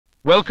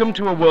Welcome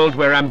to a world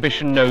where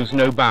ambition knows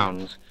no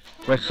bounds,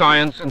 where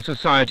science and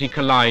society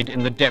collide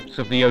in the depths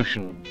of the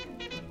ocean.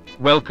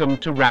 Welcome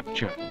to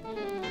Rapture.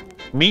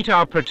 Meet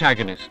our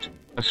protagonist,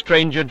 a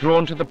stranger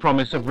drawn to the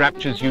promise of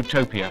Rapture's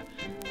utopia,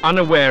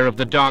 unaware of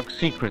the dark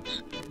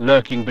secrets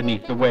lurking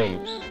beneath the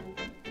waves.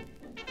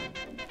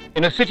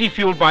 In a city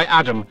fueled by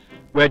Adam,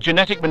 where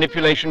genetic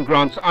manipulation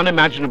grants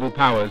unimaginable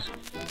powers,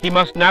 he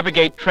must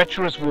navigate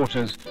treacherous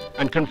waters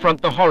and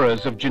confront the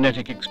horrors of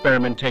genetic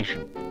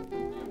experimentation.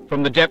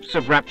 From the depths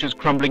of Rapture's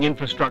crumbling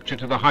infrastructure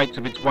to the heights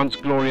of its once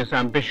glorious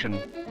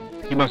ambition,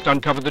 he must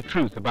uncover the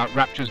truth about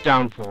Rapture's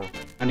downfall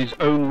and his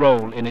own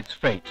role in its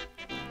fate.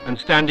 And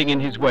standing in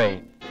his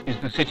way is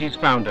the city's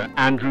founder,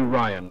 Andrew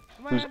Ryan,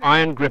 whose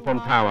iron grip on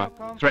power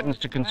threatens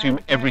to consume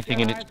everything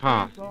in its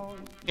path.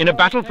 In a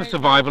battle for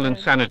survival and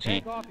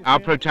sanity, our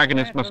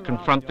protagonist must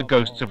confront the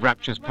ghosts of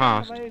Rapture's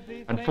past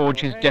and forge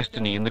his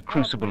destiny in the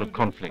crucible of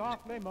conflict.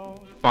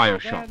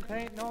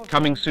 Bioshock,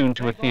 coming soon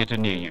to a theater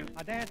near you.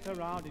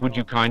 Would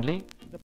you kindly?